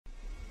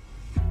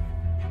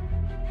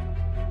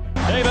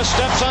Davis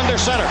steps under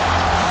center.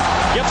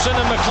 Gibson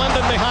and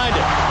McClendon behind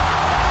him.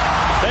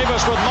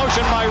 Davis with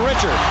motion by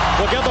Richard.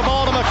 Will give the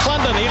ball to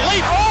McClendon. He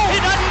leaps. Oh, he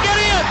doesn't get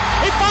in.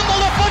 He fumbled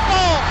the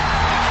football.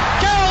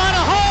 Carolina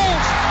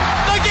holds.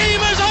 The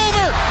game is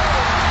over.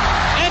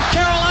 And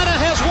Carolina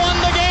has won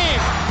the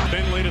game.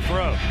 Finley to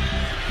throw.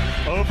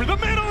 Over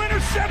the middle,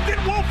 intercepted.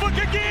 Wolford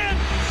again.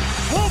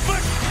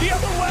 Wolford the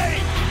other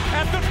way.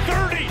 At the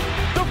 30,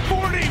 the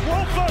 40.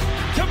 Wolford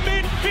to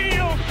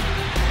midfield.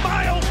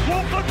 Miles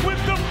Wolford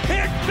with the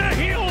pick. The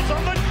heels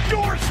on the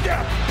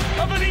doorstep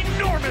of an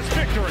enormous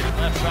victory.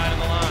 Left side of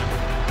the line.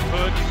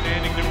 Hood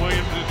standing to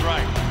Williams'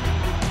 right.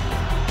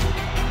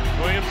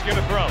 Williams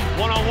gonna throw.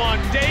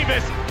 One-on-one.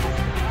 Davis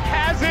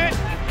has it.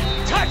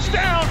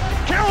 Touchdown.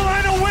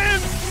 Carolina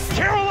wins.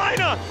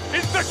 Carolina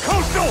is the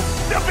Coastal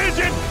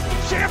Division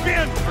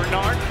champion.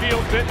 Bernard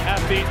fields it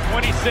at the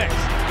 26.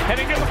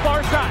 Heading to the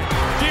far side.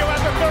 Gio at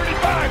the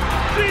 35.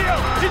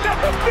 Gio, he's at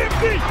the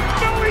 50.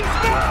 No, he's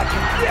not.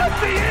 Yes,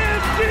 he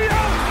is.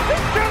 Gio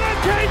is going to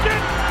take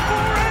it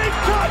for a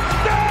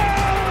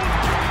touchdown.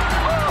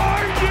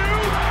 Are you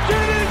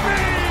kidding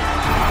me?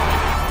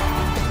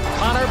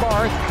 Connor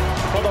Barth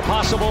for the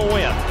possible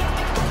win.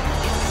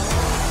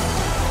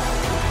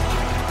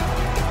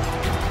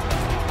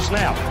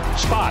 Snap,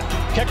 spot,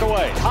 kick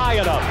away, high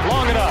enough,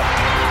 long enough.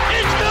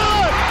 It's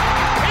good!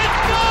 It's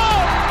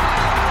good!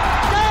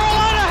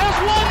 Carolina has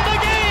won the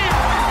game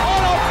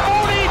on a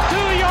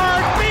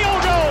 42-yard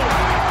field goal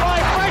by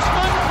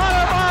freshman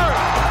Connor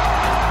Barth.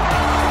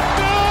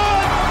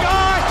 Good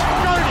gosh,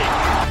 dirty!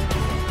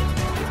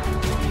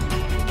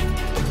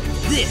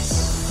 This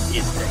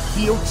is the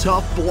Heel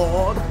Tough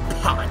Blog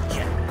Podcast.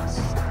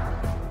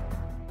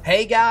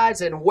 Hey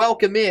guys, and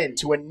welcome in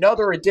to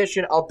another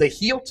edition of the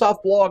Heel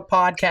Tough Blog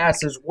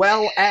Podcast, as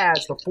well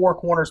as the Four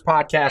Corners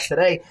Podcast.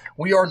 Today,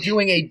 we are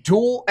doing a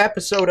dual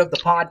episode of the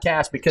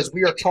podcast because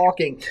we are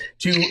talking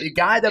to a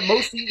guy that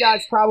most of you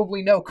guys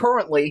probably know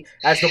currently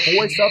as the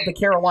voice of the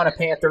Carolina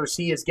Panthers.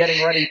 He is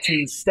getting ready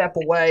to step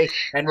away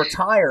and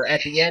retire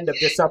at the end of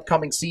this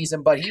upcoming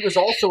season, but he was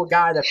also a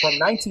guy that from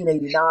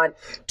 1989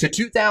 to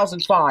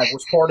 2005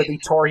 was part of the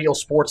Tar Heel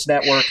Sports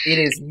Network. It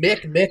is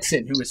Mick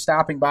Mixon who is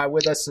stopping by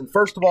with us, and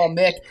first of all,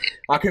 Mick,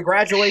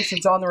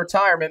 congratulations on the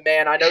retirement,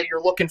 man. I know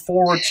you're looking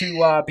forward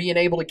to being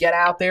able to get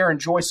out there,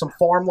 enjoy some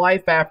farm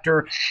life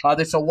after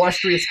this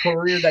illustrious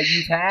career that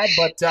you've had.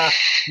 But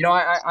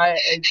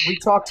we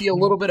talked to you a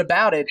little bit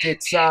about it.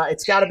 It's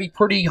got to be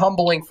pretty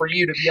humbling for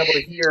you to be able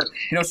to hear,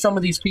 some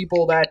of these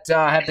people that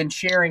have been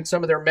sharing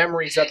some of their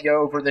memories of you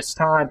over this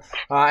time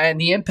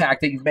and the impact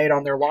that you've made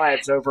on their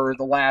lives over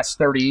the last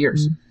 30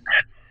 years.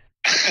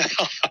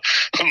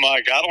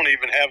 Mike, I don't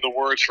even have the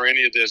words for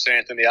any of this,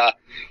 Anthony.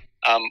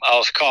 I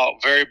was caught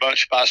very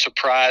much by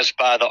surprise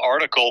by the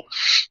article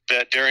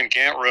that Darren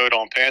Gant wrote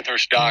on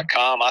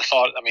Panthers.com. I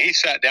thought, he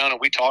sat down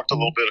and we talked a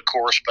little bit, of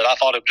course, but I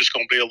thought it was just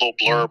going to be a little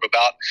blurb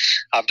about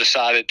I've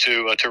decided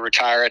to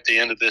retire at the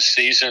end of this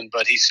season.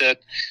 But he said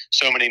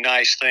so many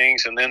nice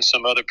things, and then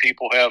some other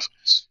people have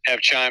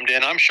chimed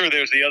in. I'm sure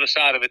there's the other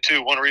side of it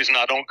too. One reason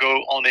I don't go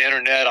on the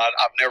internet, I've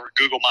never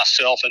Googled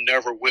myself and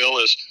never will,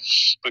 is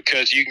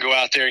because you can go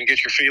out there and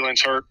get your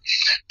feelings hurt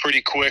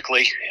pretty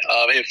quickly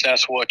if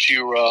that's what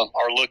you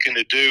are looking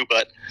to do.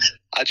 But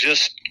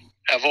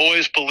I've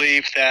always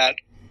believed that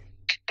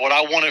what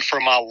I wanted for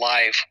my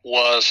life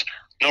was,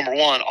 number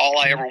one, all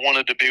I ever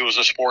wanted to be was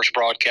a sports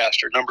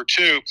broadcaster. Number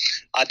two,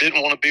 I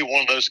didn't want to be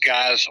one of those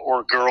guys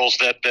or girls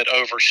that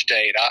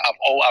overstayed.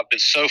 I've been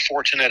so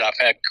fortunate. I've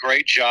had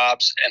great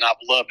jobs, and I've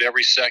loved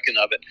every second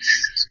of it.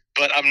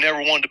 But I've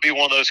never wanted to be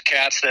one of those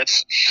cats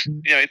that's,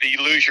 you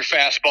lose your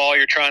fastball,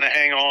 you're trying to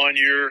hang on,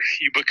 you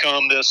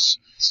become this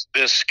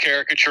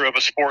caricature of a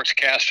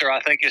sportscaster.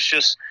 I think it's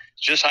just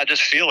I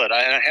just feel it.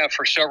 I have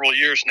for several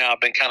years now. I've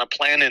been kind of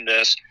planning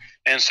this.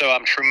 And so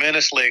I'm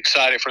tremendously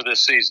excited for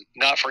this season,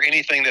 not for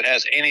anything that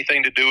has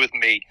anything to do with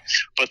me,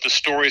 but the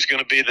story is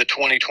going to be the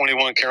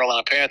 2021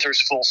 Carolina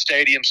Panthers, full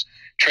stadiums,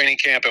 training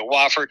camp at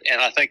Wofford, and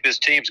I think this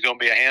team's going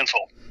to be a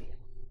handful.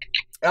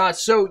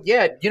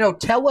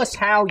 Tell us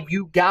how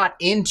you got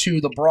into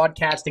the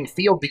broadcasting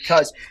field,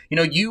 because,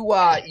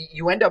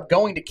 you end up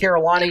going to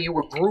Carolina.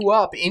 You grew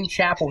up in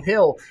Chapel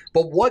Hill,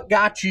 but what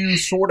got you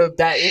sort of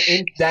that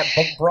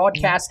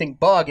broadcasting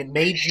bug and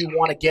made you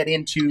want to get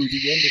into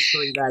the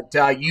industry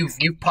that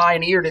you've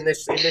pioneered in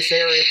this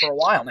area for a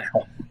while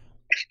now?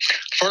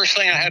 First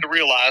thing I had to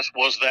realize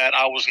was that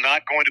I was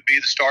not going to be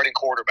the starting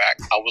quarterback.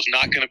 I was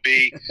not going to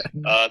be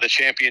the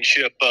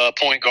championship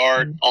point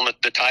guard on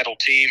the title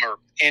team or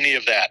any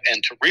of that.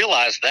 And to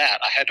realize that,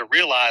 I had to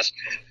realize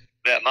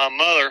that my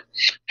mother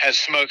had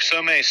smoked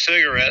so many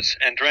cigarettes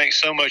and drank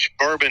so much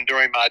bourbon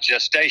during my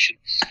gestation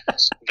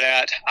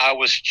that I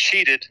was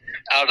cheated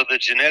out of the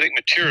genetic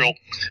material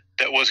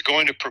that was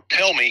going to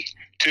propel me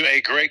to a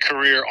great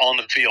career on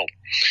the field.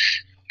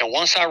 And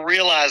once I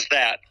realized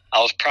that, I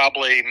was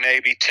probably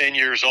maybe 10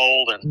 years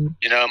old, and,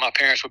 my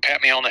parents would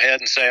pat me on the head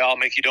and say, "Oh,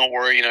 Mickey, don't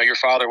worry. Your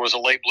father was a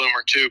late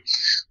bloomer too."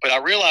 But I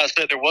realized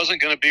that there wasn't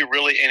going to be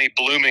really any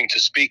blooming to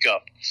speak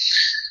of.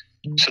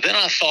 So then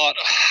I thought,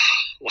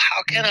 well,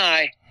 how can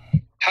I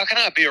how can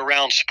I be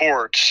around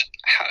sports?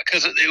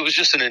 Because it was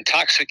just an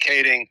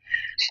intoxicating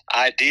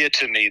idea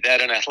to me that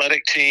an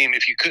athletic team,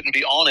 if you couldn't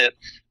be on it,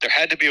 there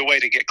had to be a way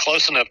to get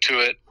close enough to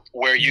it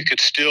where you could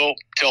still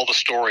tell the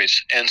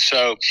stories. And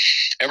so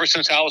ever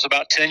since I was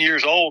about 10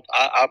 years old,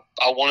 I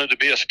wanted to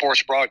be a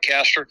sports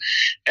broadcaster,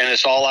 and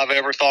it's all I've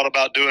ever thought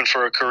about doing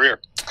for a career.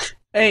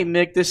 Hey,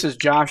 Mick, this is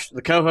Josh,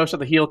 the co-host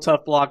of the Heel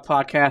Tough Blog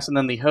podcast and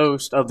then the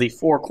host of the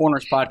Four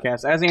Corners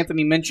podcast. As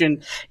Anthony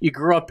mentioned, you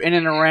grew up in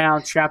and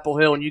around Chapel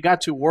Hill, and you got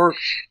to work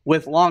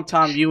with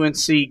longtime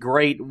UNC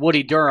great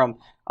Woody Durham.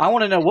 I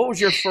want to know, what was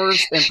your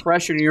first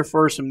impression, your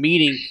first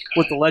meeting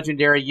with the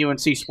legendary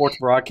UNC sports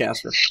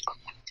broadcaster?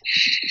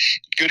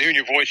 Good hearing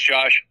your voice,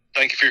 Josh.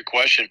 Thank you for your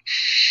question.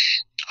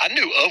 I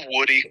knew of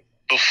Woody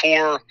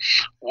before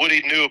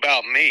Woody knew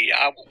about me.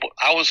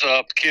 I was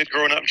a kid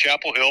growing up in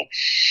Chapel Hill,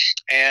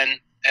 and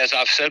as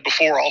I've said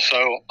before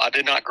also, I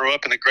did not grow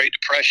up in the Great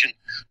Depression,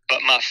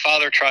 but my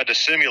father tried to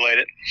simulate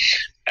it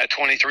at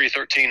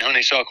 2313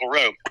 Honeysuckle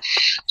Road.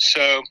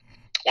 So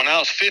when I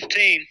was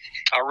 15,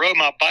 I rode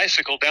my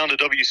bicycle down to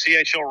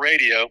WCHL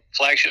Radio,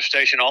 flagship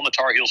station on the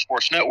Tar Heel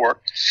Sports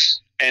Network,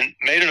 and I had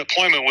made an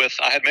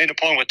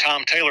appointment with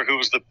Tom Taylor, who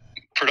was the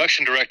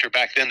production director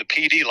back then, the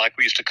PD like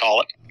we used to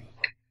call it,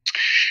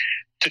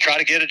 to try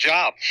to get a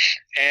job.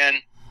 And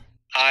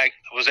I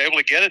was able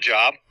to get a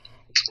job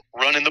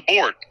running the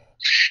board.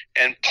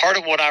 And part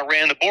of what I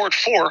ran the board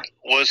for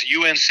was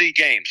UNC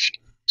games.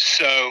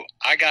 So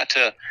I got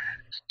to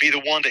be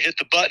the one to hit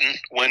the button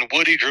when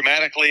Woody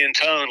dramatically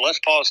intoned, "Let's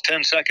pause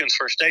 10 seconds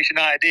for station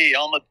ID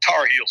on the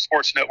Tar Heel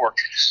Sports Network."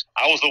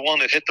 I was the one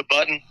that hit the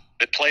button,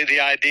 that played the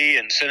ID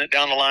and sent it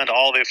down the line to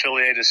all the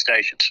affiliated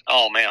stations.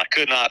 Oh, man, I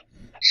could not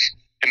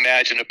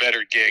imagine a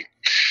better gig.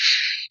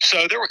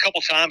 So there were a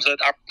couple times that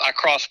I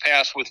crossed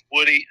paths with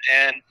Woody,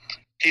 and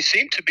he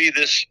seemed to be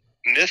this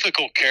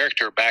mythical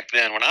character back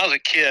then. When I was a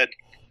kid,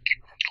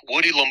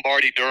 Woody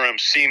Durham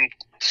seemed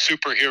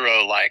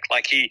superhero-like,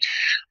 like he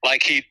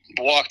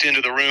walked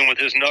into the room with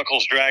his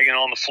knuckles dragging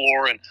on the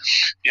floor and,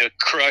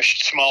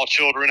 crushed small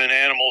children and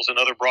animals and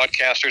other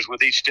broadcasters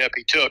with each step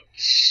he took.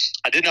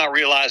 I did not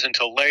realize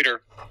until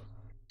later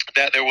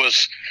that there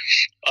was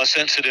a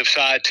sensitive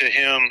side to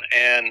him,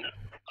 and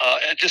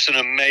just an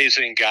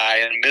amazing guy,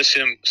 and miss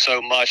him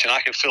so much. And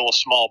I can fill a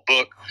small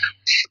book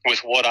with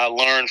what I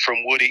learned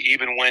from Woody,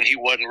 even when he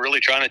wasn't really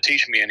trying to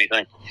teach me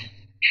anything.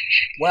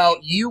 Well,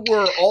 you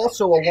were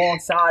also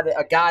alongside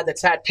a guy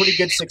that's had pretty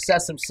good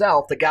success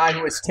himself, the guy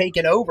who has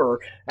taken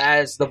over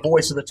as the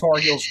voice of the Tar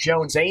Heels,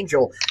 Jones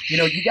Angell.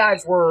 You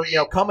guys were,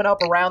 coming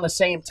up around the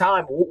same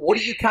time. What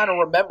do you kind of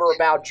remember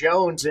about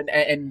Jones,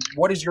 and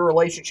what is your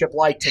relationship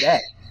like today?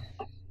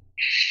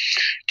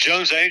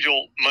 Jones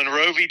Angell,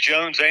 Monrovia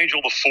Jones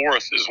Angell IV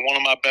is one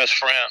of my best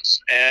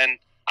friends. And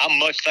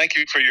thank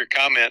you for your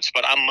comments,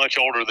 but I'm much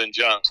older than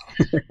Jones.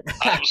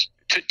 I was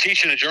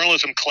teaching a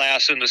journalism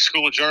class in the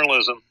School of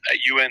Journalism at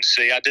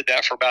UNC. I did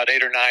that for about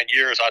 8 or 9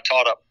 years. I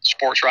taught a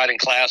sports writing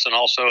class and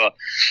also a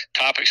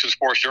topics of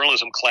sports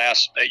journalism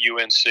class at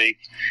UNC.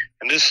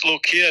 And this little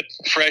kid,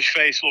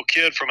 fresh-faced little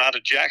kid from out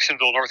of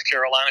Jacksonville, North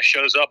Carolina,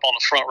 shows up on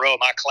the front row of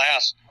my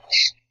class.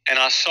 And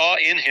I saw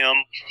in him,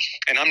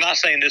 and I'm not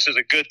saying this is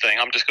a good thing,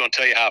 I'm just going to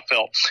tell you how I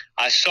felt.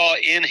 I saw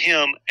in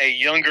him a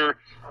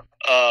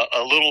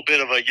little bit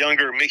of a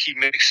younger Mickey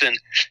Mixon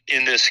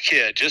in this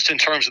kid, just in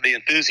terms of the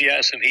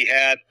enthusiasm he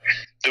had,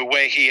 the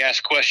way he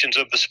asked questions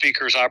of the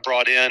speakers I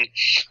brought in.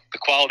 The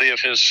quality of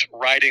his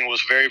writing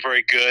was very,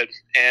 very good.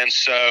 And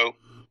so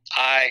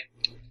I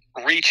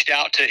reached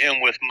out to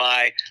him with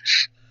my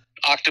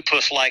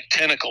octopus-like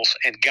tentacles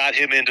and got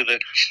him into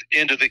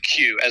the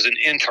queue as an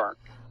intern.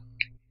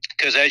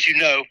 Because as you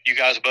know, you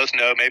guys both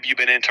know, maybe you've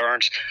been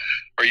interns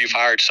or you've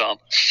hired some,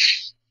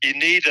 you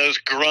need those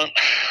grunt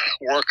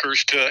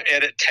workers to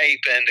edit tape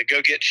and to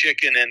go get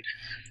chicken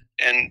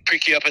and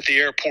pick you up at the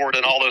airport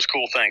and all those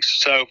cool things.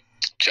 So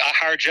I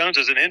hired Jones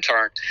as an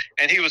intern,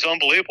 and he was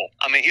unbelievable.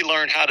 I mean, he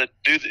learned how to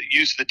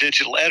use the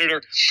digital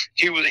editor.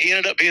 He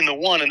ended up being the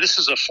one, and this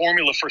is a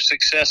formula for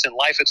success in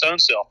life its own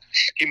self.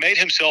 He made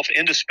himself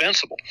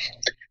indispensable.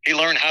 He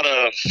learned how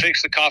to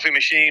fix the coffee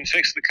machine,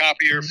 fix the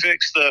copier,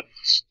 fix the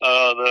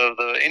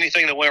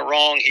anything that went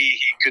wrong. He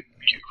could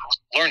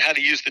learn how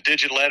to use the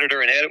digital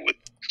editor and edit with.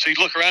 So you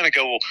look around and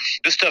go, well,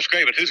 this stuff's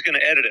great, but who's going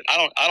to edit it?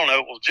 I don't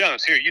know. Well,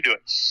 Jones, here, you do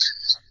it.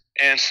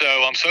 And so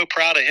I'm so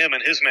proud of him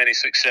and his many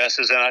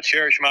successes, and I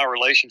cherish my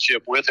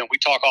relationship with him. We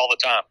talk all the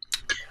time.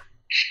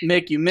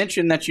 Mick, you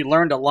mentioned that you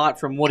learned a lot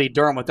from Woody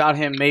Durham without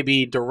him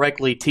maybe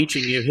directly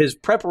teaching you. His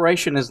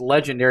preparation is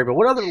legendary, but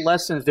what other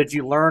lessons did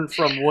you learn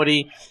from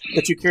Woody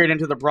that you carried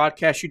into the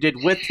broadcast you did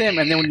with him,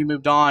 and then when you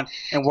moved on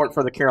and worked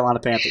for the Carolina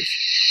Panthers?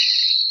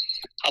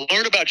 I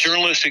learned about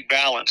journalistic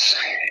balance,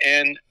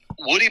 and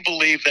Woody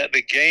believed that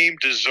the game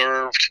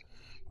deserved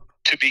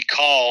to be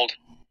called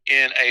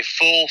in a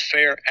full,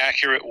 fair,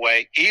 accurate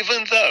way,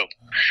 even though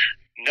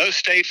no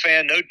State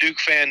fan, no Duke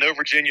fan, no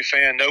Virginia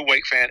fan, no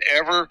Wake fan,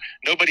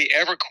 nobody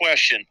ever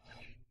questioned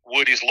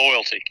Woody's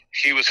loyalty.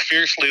 He was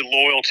fiercely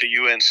loyal to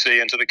UNC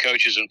and to the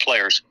coaches and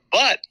players.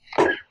 But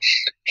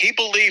he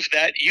believed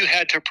that you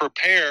had to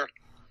prepare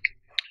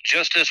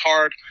just as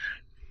hard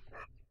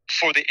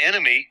for the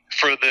enemy,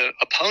 for the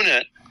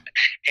opponent.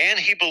 And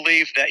he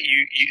believed that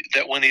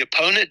that when the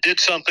opponent did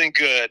something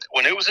good,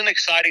 when it was an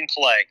exciting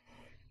play,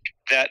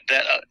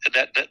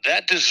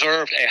 that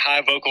deserved a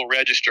high vocal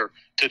register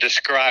to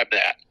describe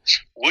that.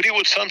 Woody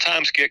would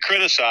sometimes get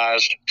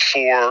criticized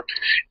for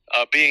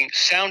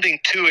sounding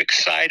too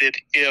excited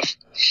if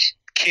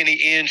Kenny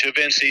Inge of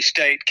NC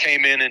State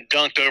came in and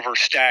dunked over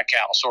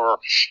Stackhouse, or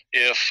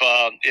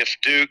if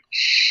Duke.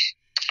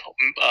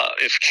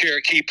 If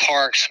Cherokee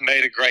Parks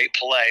made a great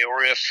play,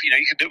 or if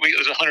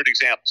there's 100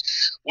 examples.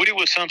 Woody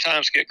would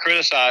sometimes get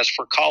criticized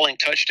for calling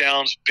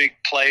touchdowns, big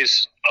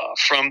plays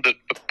from the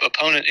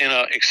opponent in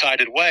an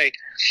excited way,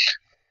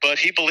 but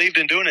he believed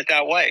in doing it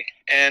that way.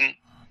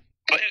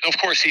 But of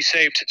course, he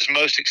saved his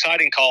most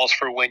exciting calls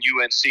for when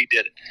UNC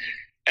did it,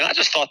 and I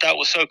just thought that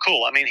was so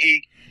cool. I mean,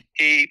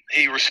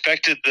 he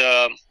respected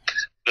the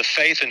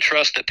faith and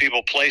trust that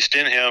people placed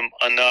in him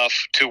enough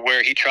to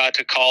where he tried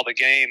to call the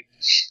game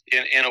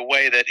in a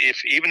way that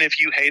even if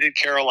you hated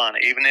Carolina,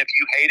 even if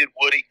you hated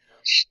Woody,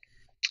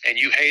 and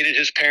you hated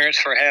his parents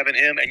for having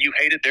him, and you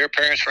hated their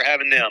parents for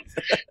having them,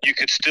 you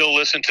could still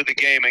listen to the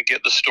game and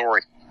get the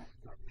story.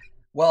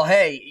 Well,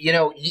 hey,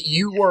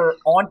 you were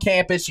on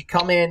campus. You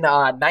come in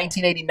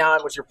 1989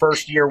 was your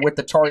first year with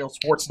the Tar Heel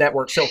Sports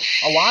Network. So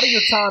a lot of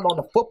your time on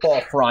the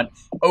football front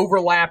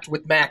overlapped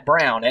with Mack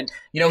Brown. And,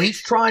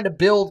 he's trying to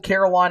build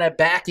Carolina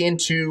back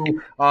into,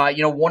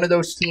 one of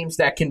those teams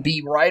that can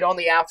be right on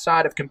the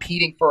outside of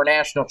competing for a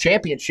national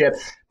championship.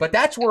 But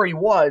that's where he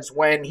was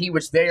when he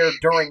was there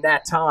during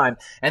that time.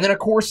 And then, of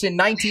course, in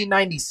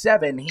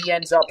 1997, he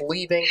ends up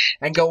leaving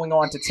and going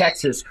on to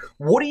Texas.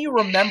 What do you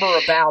remember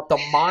about the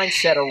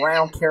mindset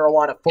around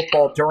Carolina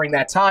football during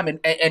that time?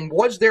 And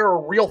was there a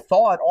real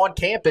thought on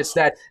campus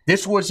that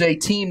this was a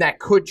team that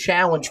could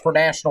challenge for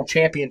national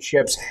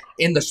championships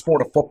in the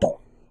sport of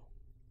football?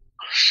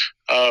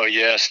 Oh,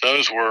 yes.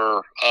 Those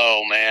were,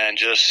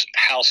 just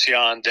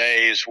halcyon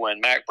days when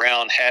Mack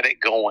Brown had it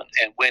going.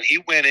 And when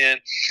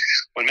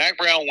Mack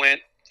Brown went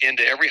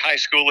into every high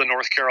school in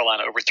North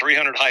Carolina, over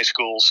 300 high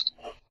schools,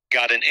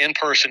 got an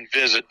in-person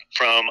visit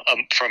from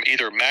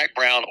either Mack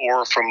Brown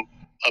or from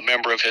a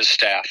member of his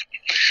staff.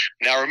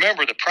 Now,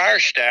 remember, the prior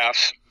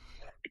staff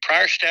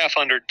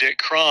under Dick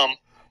Crum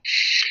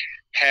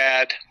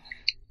had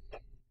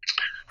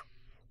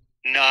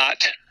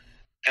not,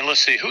 and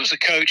let's see, who's the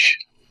coach?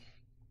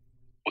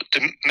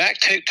 Mack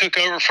took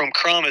over from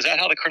Crum. Is that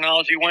how the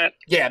chronology went?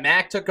 Yeah,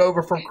 Mack took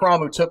over from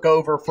Crum, who took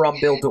over from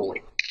Bill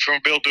Dooley.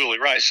 From Bill Dooley,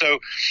 right. So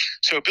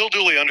Bill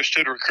Dooley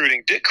understood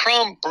recruiting. Dick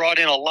Crum brought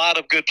in a lot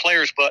of good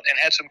players and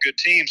had some good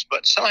teams,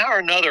 but somehow or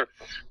another,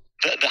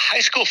 the high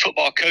school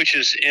football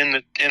coaches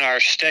in our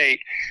state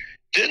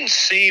didn't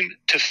seem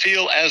to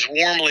feel as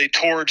warmly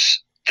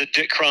towards the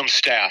Dick Crum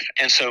staff.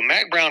 And so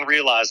Mack Brown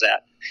realized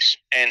that,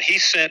 and he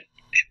sent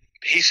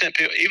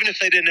people, even if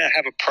they didn't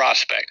have a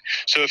prospect.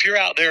 So if you're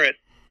out there at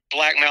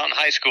Black Mountain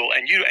High School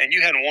and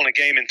you hadn't won a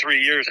game in 3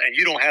 years and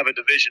you don't have a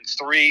Division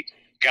III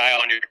guy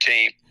on your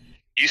team,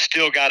 you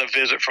still got a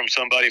visit from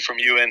somebody from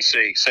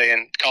UNC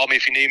saying, call me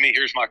if you need me,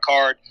 here's my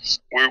card.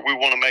 We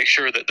want to make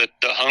sure that the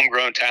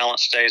homegrown talent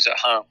stays at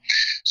home.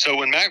 So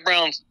when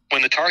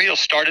the Tar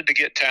Heels started to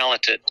get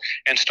talented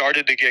and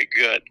started to get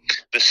good,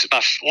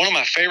 one of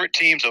my favorite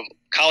teams of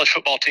college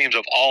football teams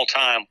of all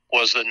time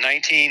was the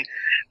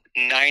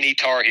 1990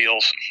 Tar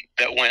Heels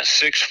that went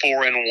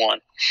 6-4-1.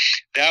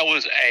 That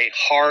was a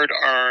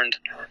hard-earned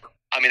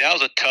 – that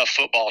was a tough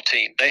football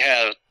team. They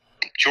had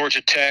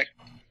Georgia Tech –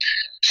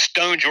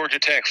 stoned Georgia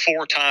Tech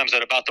 4 times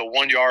at about the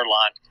 1-yard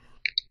line.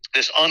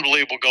 This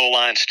unbelievable goal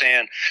line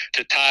stand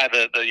to tie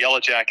the Yellow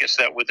Jackets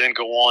that would then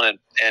go on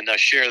and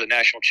share the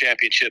national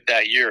championship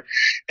that year.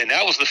 And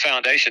that was the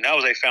foundation. That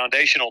was a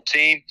foundational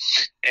team.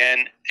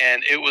 And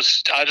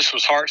I just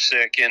was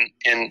heartsick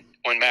in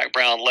when Mack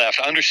Brown left.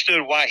 I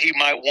understood why he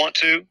might want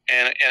to,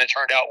 and it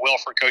turned out well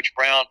for Coach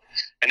Brown.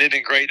 And it's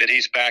been great that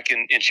he's back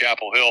in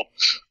Chapel Hill.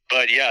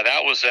 But yeah,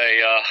 that was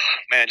it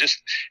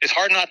was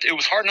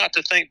hard not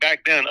to think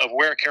back then of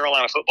where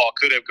Carolina football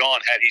could have gone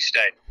had he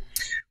stayed.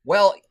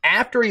 Well,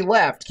 after he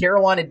left,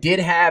 Carolina did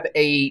have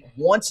a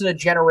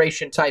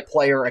once-in-a-generation type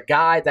player, a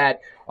guy that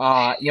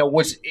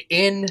was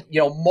in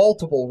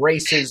multiple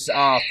races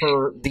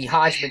for the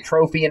Heisman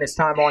Trophy in his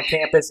time on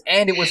campus,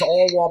 and it was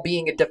all while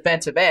being a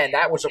defensive end.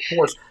 That was, of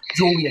course,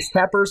 Julius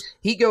Peppers.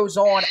 He goes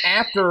on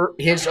after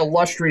his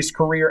illustrious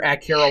career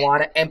at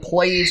Carolina and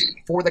plays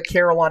for the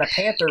Carolina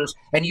Panthers,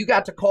 and you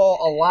got to call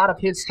a lot of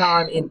his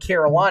time in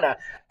Carolina.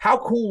 How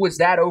cool was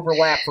that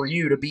overlap for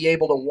you to be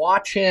able to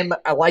watch him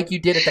like you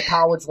did at the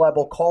college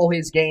level, call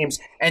his games,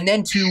 and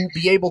then to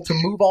be able to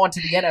move on to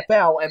the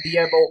NFL and be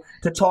able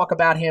to talk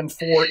about him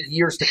for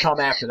years to come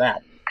after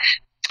that?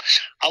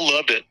 I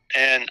loved it,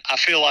 and I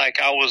feel like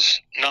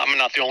I'm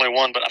not the only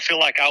one, but I feel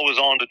like I was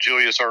on to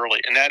Julius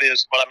early, and that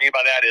is, what I mean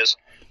by that is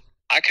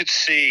I could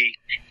see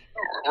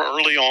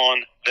early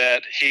on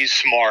that he's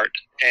smart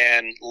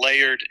and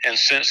layered and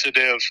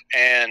sensitive,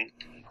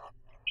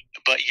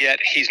 but yet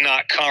he's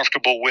not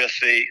comfortable with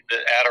the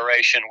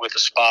adoration, with the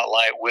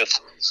spotlight, with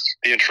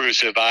the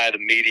intrusive eye of the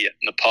media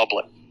and the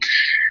public.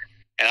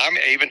 And I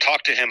even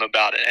talked to him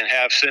about it and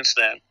have since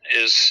then,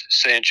 is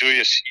saying,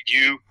 Julius,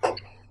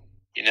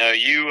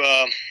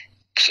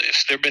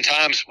 there have been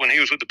times when he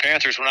was with the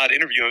Panthers when I'd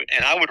interview him,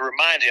 and I would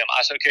remind him,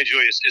 I said, okay,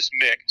 Julius, it's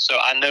Mick. So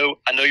I know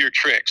your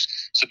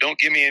tricks. So don't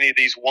give me any of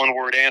these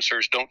one-word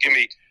answers.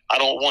 I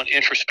don't want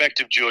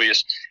introspective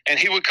Julius. And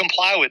he would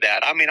comply with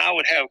that. I mean, I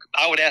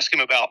would ask him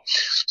about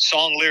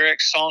song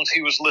lyrics, songs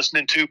he was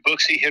listening to,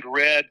 books he had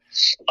read,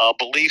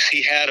 beliefs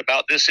he had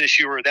about this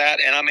issue or that.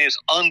 And I mean, it's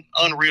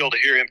unreal to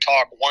hear him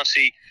talk once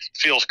he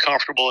feels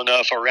comfortable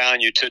enough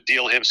around you to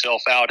deal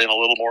himself out in a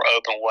little more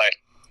open way.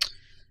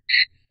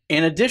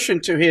 In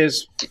addition to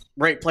his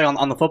great play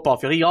on the football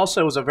field, he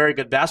also was a very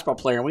good basketball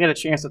player. And we had a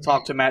chance to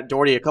talk to Matt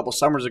Doherty a couple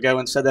summers ago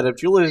and said that if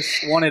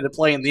Julius wanted to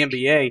play in the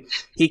NBA,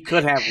 he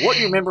could have. What do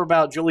you remember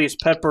about Julius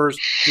Peppers,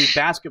 the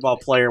basketball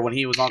player, when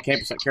he was on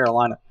campus at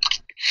Carolina?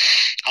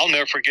 I'll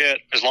never forget,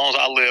 as long as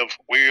I live,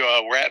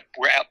 we're at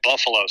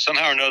Buffalo.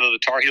 Somehow or another, the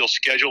Tar Heels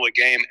schedule a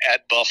game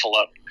at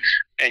Buffalo.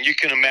 And you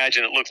can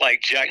imagine it looked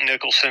like Jack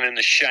Nicholson in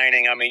The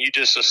Shining. I mean, you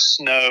just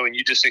snow, and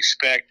you just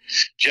expect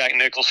Jack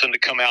Nicholson to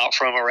come out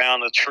from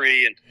around the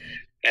tree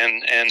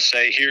and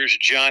say, here's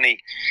Johnny.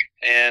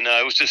 And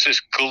it was just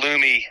this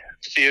gloomy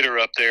theater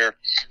up there.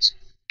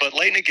 But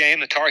late in the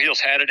game, the Tar Heels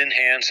had it in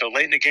hand. So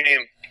late in the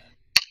game,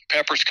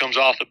 Peppers comes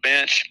off the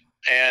bench,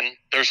 and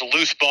there's a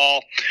loose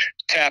ball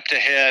tapped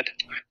ahead.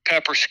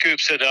 Pepper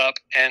scoops it up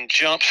and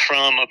jumps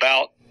from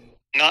about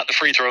not the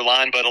free throw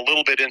line, but a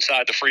little bit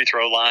inside the free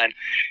throw line,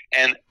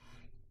 and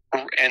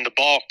the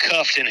ball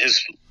cuffed in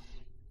his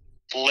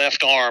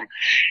left arm,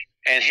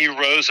 and he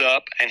rose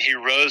up and he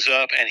rose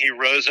up and he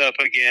rose up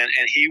again,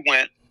 and he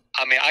went.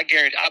 I mean, I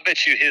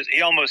bet you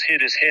he almost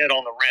hit his head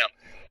on the rim.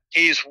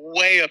 He's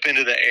way up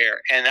into the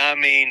air, and I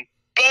mean,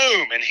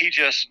 boom, and he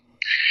just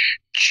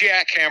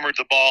jackhammered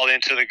the ball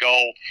into the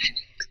goal.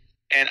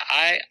 And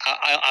I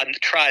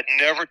tried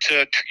never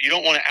to. You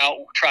don't want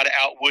to try to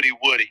out Woody.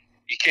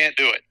 You can't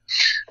do it.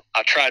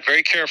 I tried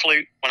very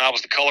carefully when I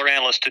was the color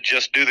analyst to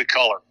just do the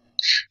color,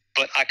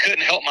 but I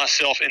couldn't help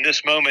myself in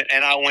this moment.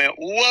 And I went,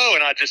 whoa!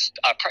 And I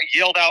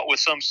yelled out with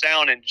some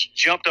sound and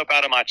jumped up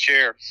out of my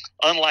chair.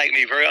 Unlike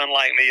me, very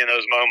unlike me in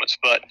those moments.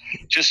 But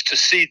just to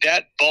see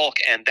that bulk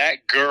and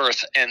that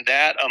girth and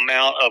that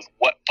amount of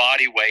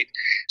body weight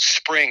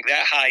spring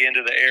that high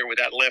into the air with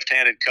that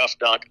left-handed cuff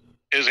dunk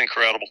is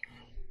incredible.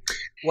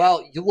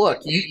 Well,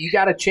 you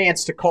got a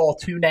chance to call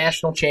 2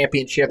 national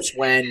championships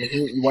when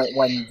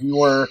you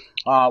were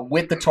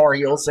with the Tar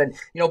Heels, and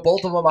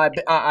both of them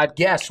I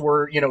guess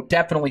were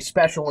definitely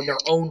special in their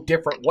own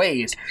different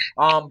ways.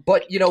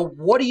 But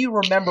what do you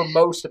remember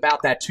most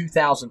about that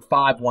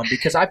 2005 one?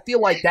 Because I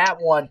feel like that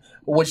one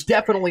was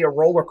definitely a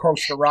roller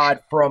coaster ride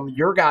from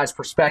your guys'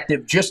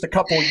 perspective. Just a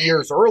couple of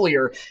years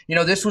earlier,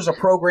 this was a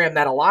program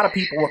that a lot of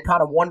people were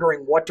kind of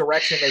wondering what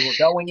direction they were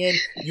going in.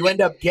 You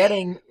end up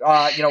getting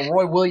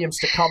Roy Williams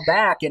to come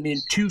back, and in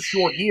 2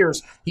 short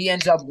years, he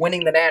ends up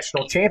winning the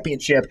national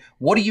championship.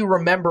 What do you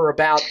remember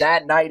about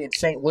that night in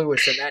St.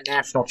 Louis and that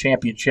national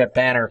championship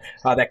banner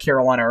that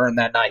Carolina earned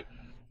that night?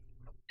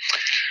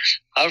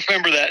 I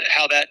remember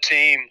how that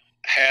team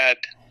had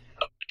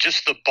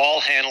just the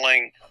ball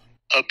handling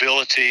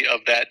ability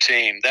of that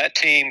team. That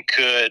team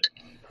could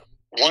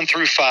 1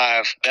 through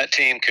 5. That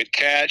team could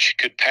catch,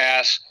 could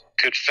pass,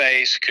 could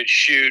face, could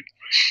shoot.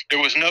 There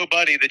was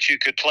nobody that you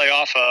could play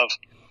off of.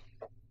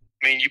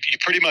 I mean, you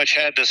pretty much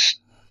had to.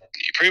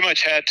 You pretty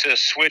much had to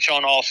switch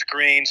on all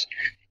screens.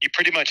 You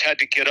pretty much had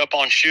to get up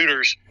on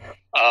shooters,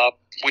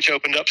 which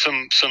opened up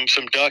some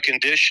duck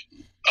and dish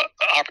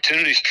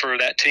opportunities for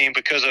that team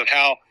because of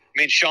how. I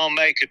mean, Sean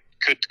May could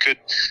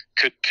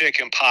pick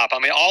and pop. I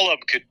mean, all of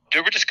them could. They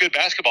were just good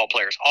basketball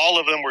players. All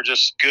of them were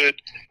just good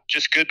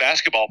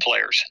basketball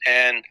players.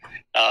 And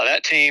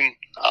that team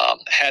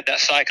had that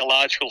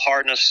psychological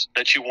hardness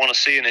that you want to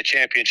see in a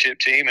championship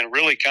team, and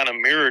really kind of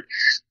mirrored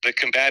the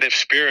combative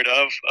spirit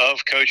of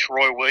Coach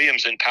Roy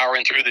Williams in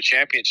powering through the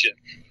championship.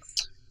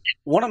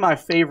 One of my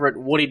favorite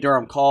Woody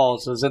Durham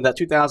calls is in that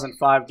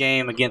 2005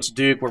 game against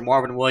Duke where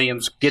Marvin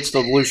Williams gets the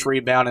loose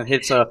rebound and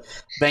hits a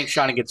bank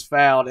shot and gets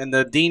fouled, and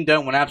the Dean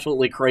Dome went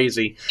absolutely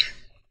crazy.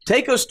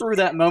 Take us through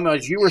that moment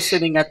as you were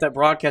sitting at that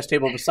broadcast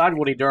table beside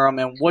Woody Durham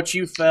and what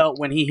you felt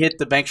when he hit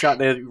the bank shot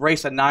to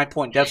erase a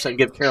 9-point deficit and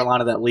give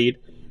Carolina that lead.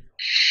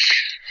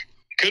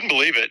 Couldn't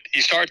believe it.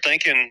 You start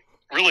thinking,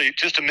 really,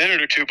 just a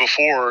minute or two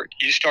before,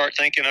 you start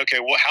thinking, okay,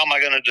 well, how am I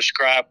going to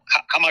describe?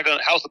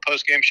 How's the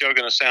post-game show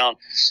going to sound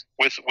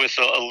with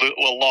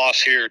a loss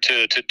here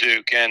to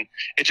Duke? And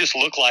it just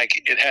looked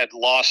like it had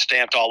loss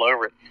stamped all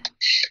over it.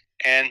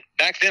 And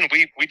back then,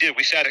 we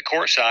sat at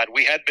courtside.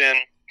 We had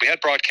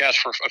broadcast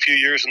for a few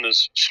years in the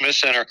Smith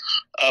Center,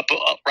 up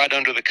right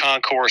under the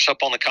concourse, up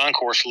on the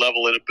concourse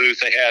level in a booth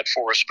they had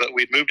for us. But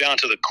we'd moved down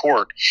to the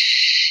court,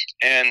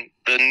 and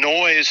the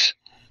noise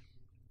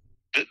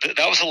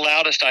that was the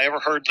loudest I ever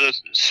heard the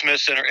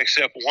Smith Center,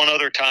 except one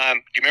other time.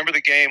 Do you remember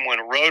the game when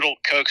Rodel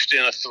coaxed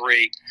in a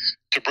three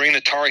to bring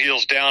the Tar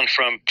Heels down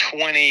from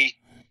 20,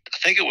 I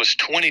think it was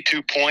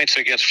 22 points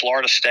against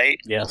Florida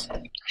State? Yes.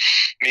 I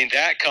mean,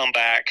 that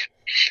comeback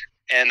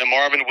and the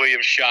Marvin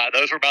Williams shot,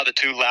 those were about the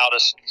two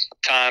loudest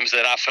times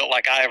that I felt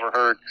like I ever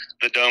heard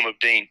the Dome of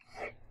Dean.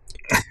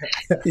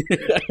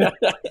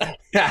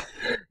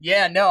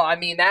 Yeah, no, I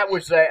mean that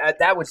was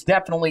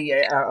definitely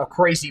a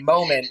crazy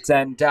moment,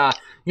 and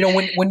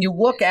when you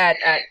look at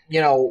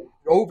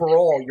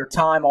overall your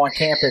time on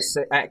campus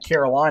at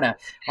Carolina,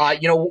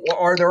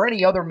 are there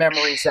any other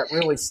memories that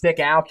really stick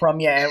out from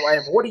you, and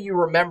what do you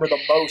remember the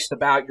most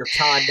about your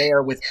time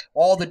there with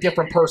all the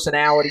different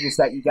personalities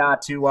that you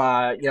got to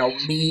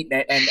meet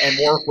and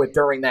work with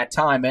during that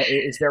time?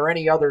 Is there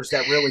any others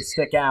that really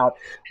stick out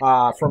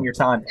from your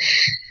time there?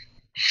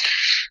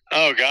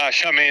 Oh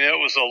gosh, I mean,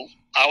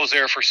 I was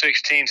there for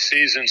 16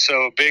 seasons,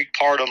 so a big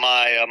part of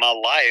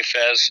my life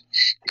as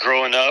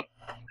growing up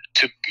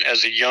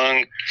as a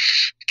young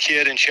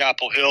kid in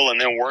Chapel Hill and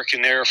then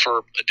working there for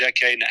a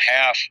decade and a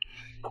half.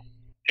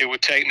 It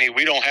would take me.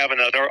 We don't have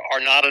there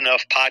are not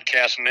enough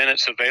podcast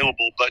minutes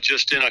available, but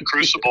just in a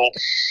crucible,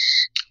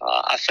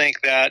 I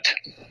think that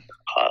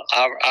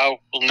I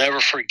will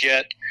never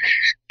forget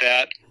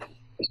that.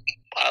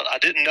 I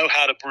didn't know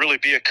how to really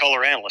be a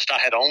color analyst. I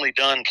had only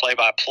done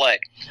play-by-play.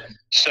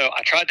 So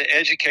I tried to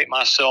educate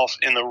myself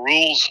in the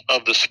rules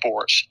of the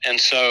sports. And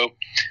so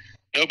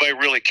nobody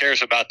really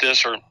cares about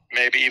this or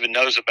maybe even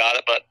knows about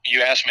it, but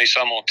you asked me,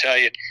 so I'm going to tell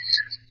you.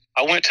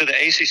 I went to the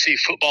ACC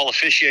football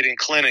officiating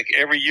clinic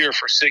every year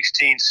for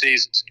 16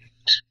 seasons.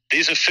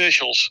 These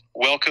officials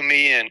welcome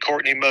me in: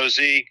 Courtney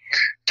Mosey,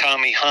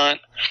 Tommy Hunt,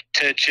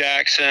 Ted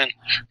Jackson,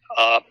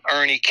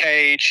 Ernie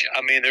Cage.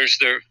 I mean, their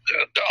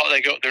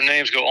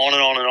names go on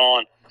and on and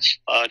on.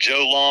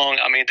 Joe Long.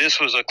 I mean, this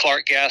was a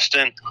Clark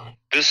Gaston.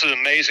 This is an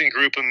amazing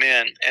group of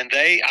men, and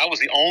I was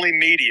the only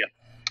media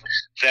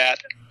that.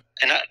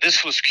 And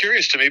this was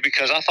curious to me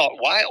because I thought,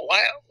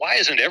 why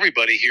isn't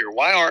everybody here?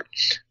 Why aren't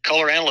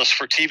color analysts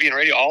for TV and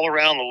radio all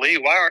around the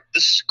league?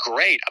 This is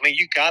great. I mean,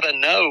 you got to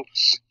know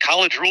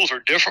college rules are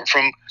different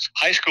from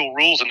high school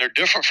rules, and they're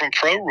different from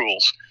pro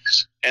rules.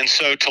 And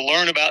so to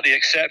learn about the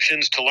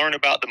exceptions, to learn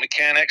about the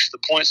mechanics, the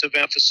points of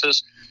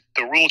emphasis,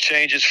 the rule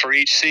changes for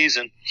each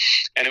season.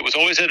 And it was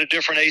always at a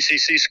different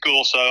ACC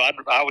school. So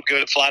I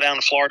would fly down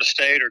to Florida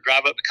State or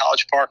drive up to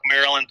College Park,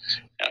 Maryland,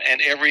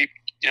 and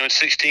in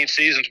 16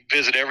 seasons,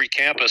 visit every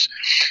campus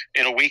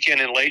in a weekend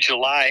in late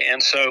July.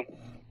 And so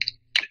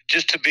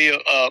just to be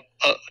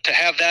to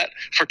have that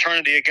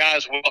fraternity of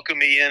guys welcome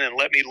me in and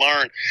let me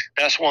learn,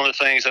 that's one of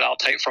the things that I'll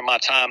take from my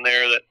time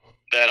there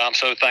that I'm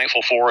so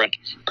thankful for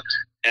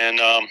and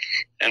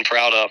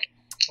proud of.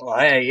 Well,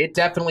 hey, it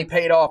definitely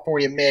paid off for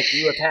you, Mick.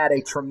 You have had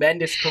a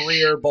tremendous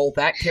career both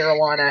at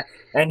Carolina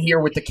and here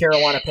with the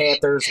Carolina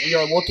Panthers. We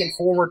are looking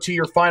forward to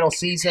your final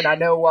season. I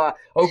know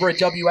over at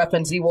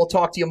WFNZ we'll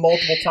talk to you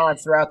multiple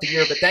times throughout the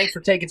year, but thanks for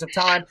taking some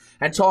time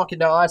and talking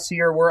to us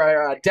here.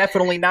 We're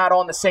definitely not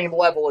on the same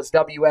level as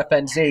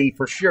WFNZ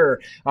for sure,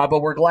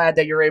 but we're glad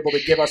that you're able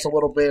to give us a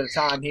little bit of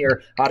time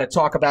here to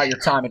talk about your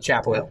time at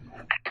Chapel Hill.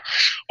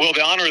 Well,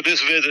 the honor of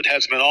this visit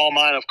has been all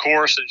mine, of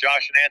course. And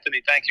Josh and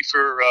Anthony, thank you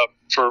for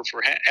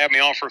having me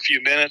on for a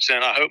few minutes.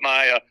 And I hope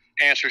my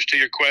answers to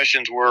your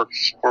questions were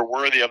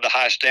worthy of the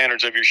high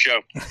standards of your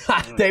show.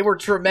 They were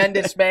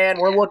tremendous, man.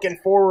 We're looking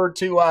forward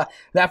to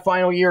that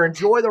final year.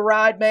 Enjoy the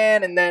ride,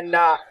 man, and then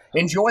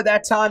enjoy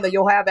that time that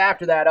you'll have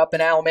after that up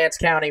in Alamance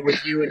County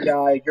with you and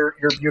your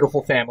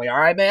beautiful family. All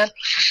right, man?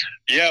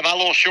 Yeah, my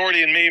little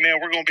shorty and me, man,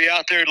 we're going to be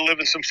out there to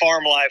living some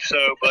farm life.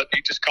 But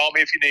you just call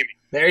me if you need me.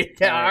 There you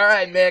go. All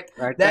right, Mick.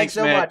 All right, thanks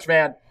so much,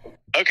 man.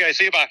 Okay,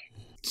 see you. Bye.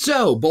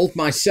 So, both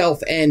myself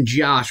and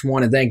Josh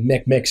want to thank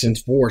Mick Mixon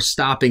for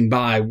stopping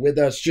by with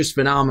us. Just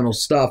phenomenal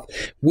stuff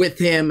with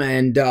him,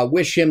 and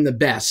wish him the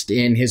best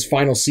in his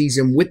final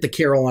season with the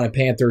Carolina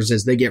Panthers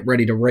as they get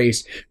ready to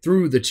race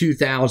through the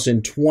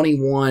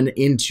 2021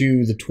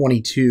 into the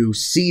 22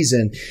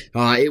 season.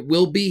 It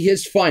will be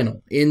his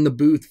final in the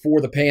booth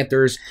for the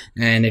Panthers,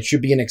 and it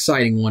should be an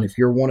exciting one. If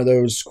you're one of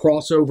those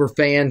crossover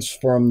fans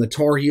from the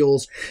Tar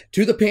Heels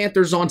to the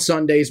Panthers on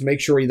Sundays, make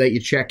sure that you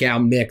check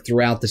out Mick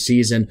throughout the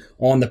season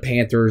on the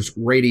Panthers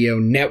Radio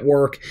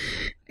Network.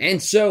 And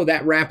so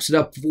that wraps it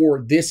up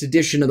for this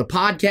edition of the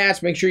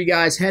podcast. Make sure you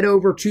guys head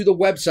over to the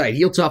website,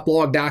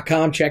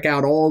 HeelToughBlog.com. Check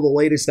out all the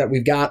latest that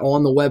we've got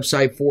on the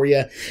website for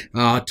you.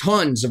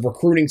 Tons of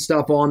recruiting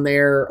stuff on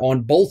there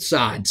on both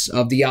sides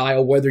of the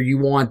aisle, whether you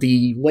want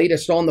the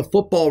latest on the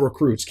football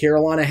recruits.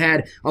 Carolina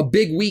had a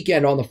big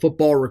weekend on the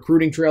football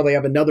recruiting trail. They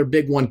have another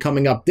big one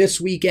coming up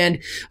this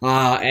weekend.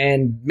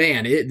 And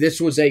man, this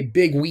was a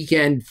big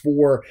weekend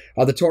for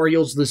the Tar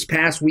Heels this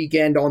past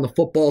weekend on the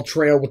football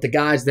trail with the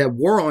guys that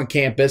were on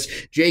campus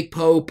campus. Jake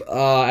Pope,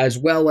 as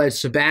well as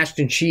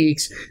Sebastian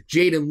Cheeks,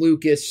 Jaden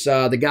Lucas,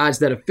 the guys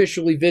that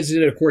officially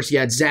visited. Of course, you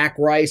had Zach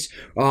Rice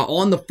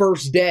on the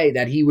first day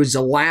that he was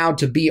allowed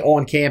to be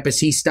on campus.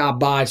 He stopped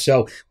by.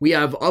 So we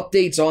have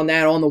updates on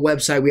that on the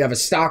website. We have a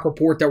stock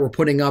report that we're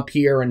putting up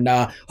here, and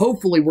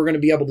hopefully we're going to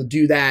be able to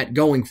do that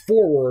going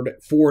forward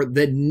for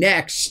the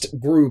next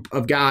group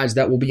of guys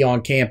that will be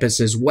on campus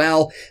as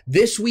well.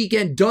 This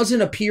weekend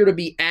doesn't appear to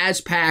be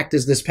as packed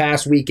as this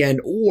past weekend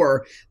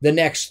or the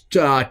next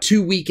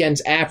 2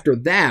 weekends after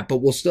that,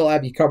 but we'll still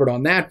have you covered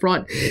on that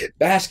front.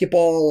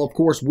 Basketball, of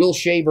course, Will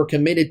Shaver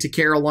committed to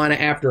Carolina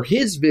after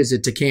his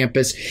visit to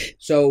campus,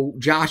 so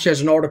Josh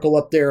has an article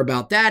up there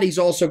about that. He's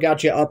also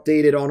got you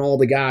updated on all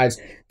the guys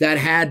that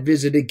had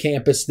visited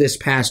campus this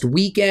past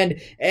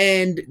weekend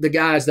and the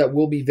guys that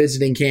will be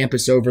visiting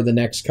campus over the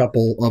next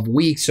couple of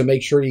weeks. So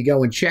make sure you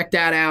go and check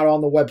that out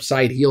on the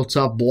website,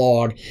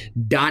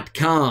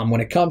 HeelToughBlog.com. When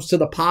it comes to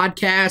the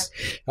podcast,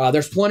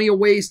 there's plenty of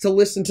ways to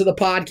listen to the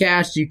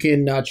podcast. You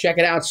can check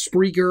it out,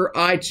 Spreaker,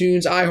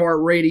 iTunes,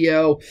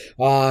 iHeartRadio,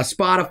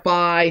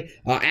 Spotify,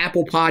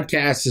 Apple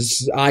Podcasts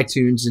is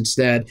iTunes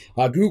instead,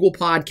 Google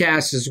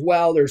Podcasts as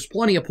well. There's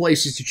plenty of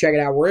places to check it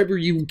out. Wherever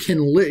you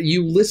can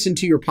you listen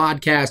to your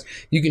podcast,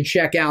 you can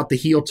check out the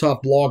Heel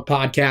Tough Blog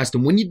podcast.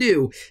 And when you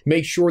do,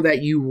 make sure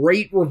that you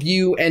rate,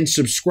 review, and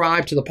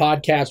subscribe to the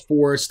podcast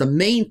for us. The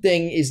main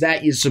thing is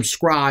that you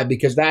subscribe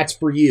because that's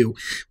for you.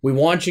 We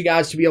want you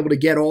guys to be able to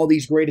get all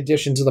these great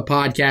editions of the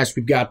podcast.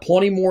 We've got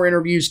plenty more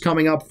interviews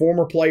coming up.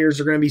 Former players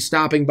are going to be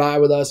stopping by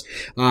with us.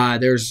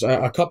 There's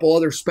a couple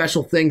other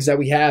special things that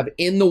we have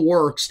in the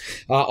works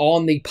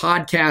on the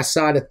podcast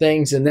side of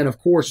things. And then, of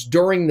course,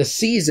 during the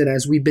season,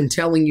 as we've been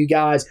telling you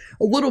guys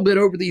a little bit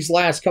over these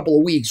last couple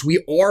of weeks, we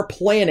are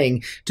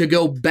planning to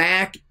go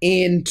back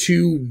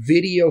into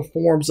video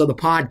forms of the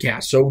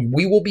podcast. So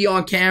we will be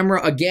on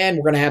camera again.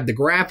 We're going to have the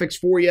graphics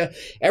for you,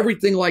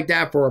 everything like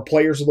that for our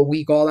players of the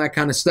week, all that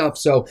kind of stuff.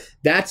 So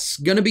that's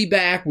going to be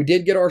back. We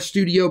did get our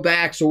studio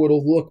back, so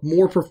it'll look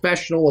more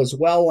professional as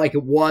well, like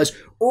it was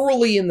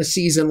early in the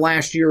season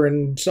last year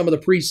and some of the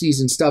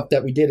preseason stuff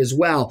that we did as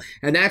well.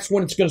 And that's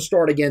when it's going to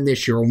start again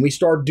this year. When we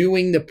start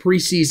doing the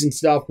preseason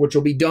stuff, which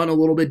will be done a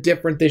little bit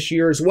different this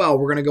year as well,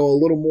 we're going to go a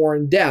little more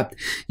in depth.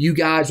 You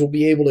guys will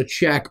be able to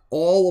check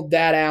all of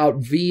that out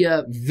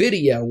via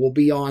video. We'll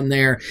be on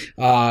there,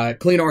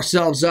 clean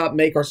ourselves up,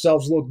 make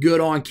ourselves look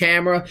good on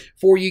camera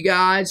for you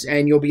guys,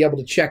 and you'll be able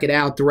to check it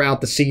out throughout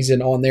the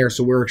season on there.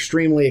 So we're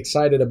extremely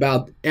excited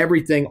about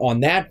everything on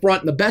that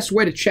front. And the best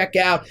way to check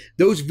out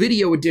those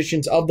video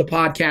editions of the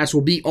podcast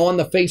will be on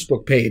the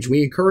Facebook page.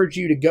 We encourage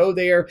you to go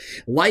there,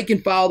 like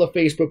and follow the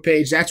Facebook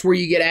page. That's where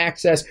you get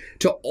access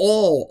to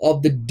all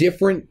of the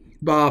different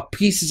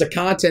pieces of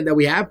content that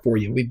we have for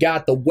you. We've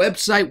got the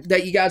website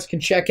that you guys can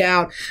check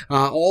out.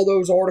 All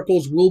those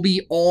articles will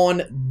be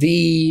on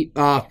the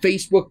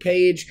Facebook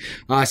page.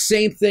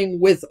 Same thing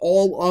with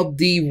all of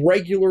the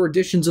regular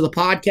editions of the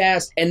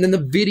podcast, and then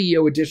the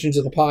video editions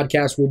of the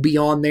podcast will be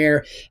on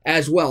there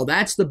as well.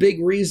 That's the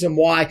big reason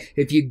why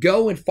if you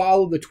go and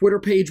follow the Twitter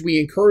page, we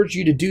encourage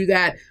you to do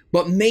that.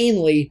 But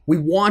mainly, we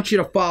want you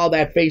to follow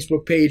that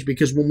Facebook page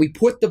because when we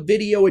put the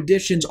video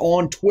editions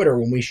on Twitter,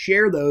 when we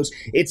share those,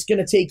 it's going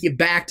to take you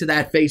back to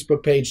that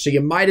Facebook page. So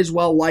you might as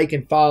well like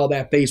and follow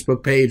that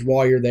Facebook page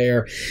while you're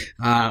there.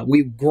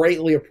 We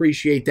greatly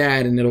appreciate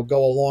that, and it'll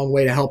go a long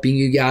way to helping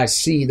you guys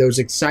see those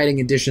exciting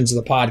editions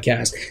of the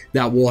podcast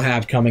that we'll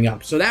have coming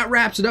up. So that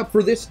wraps it up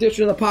for this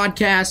edition of the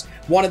podcast.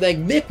 Want to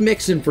thank Mick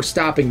Mixon for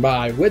stopping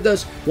by with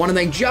us. Want to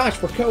thank Josh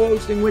for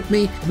co-hosting with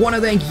me. Want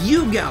to thank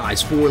you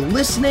guys for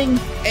listening.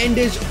 And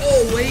as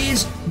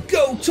always,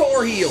 go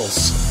Tar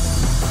Heels!